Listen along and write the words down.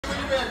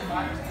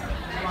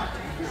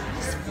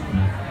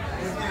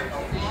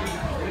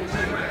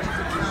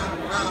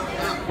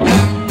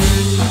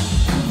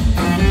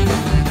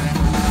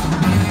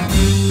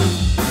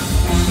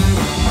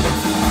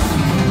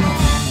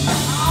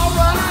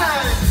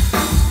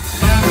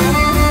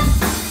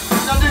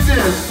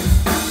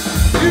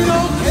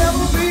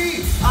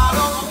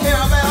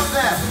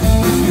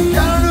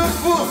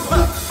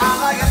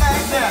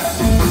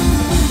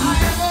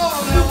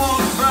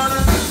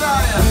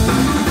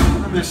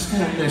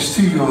Stand next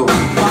to your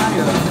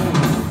fire.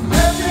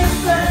 Let me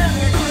stand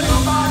next to your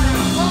fire.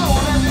 Oh,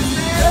 let me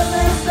stand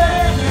next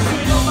to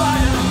your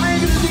fire.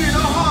 Make it do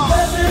no harm.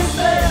 Let me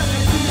stand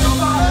next to your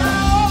fire.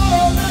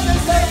 Oh, let me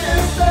stand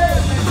next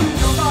to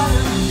your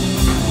fire.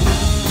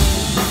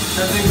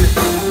 Now dig it.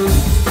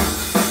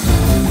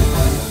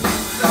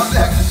 Stop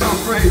acting so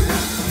crazy.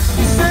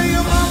 You say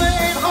your mama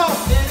ain't home.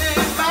 It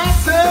ain't my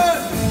turn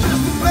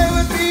just to play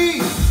with me,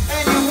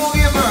 and you won't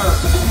give her.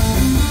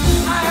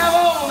 I have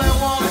all that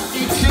one.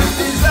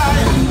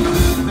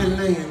 Been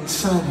laying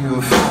inside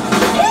your fire.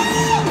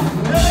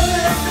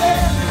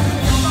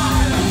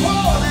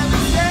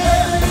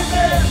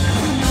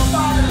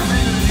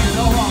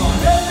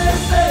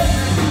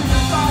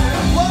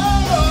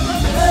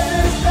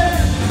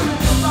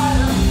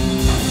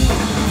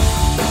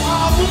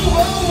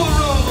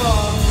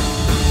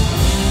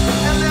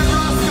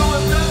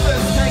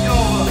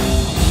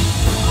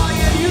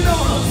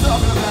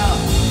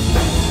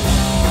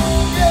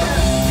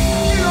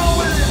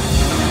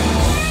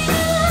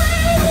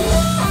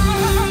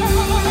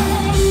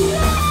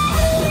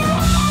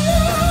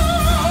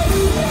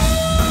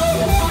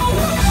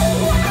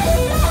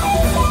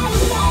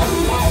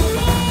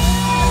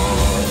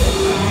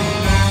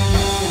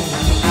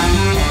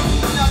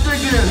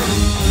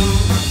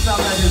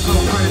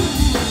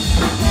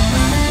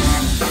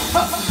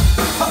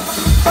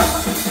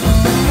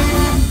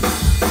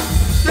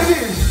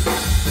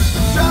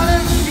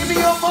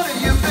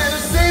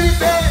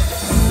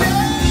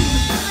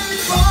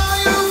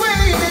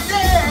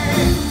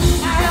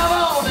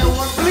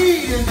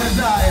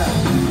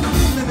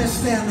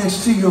 Stand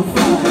next to your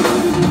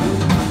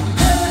fire.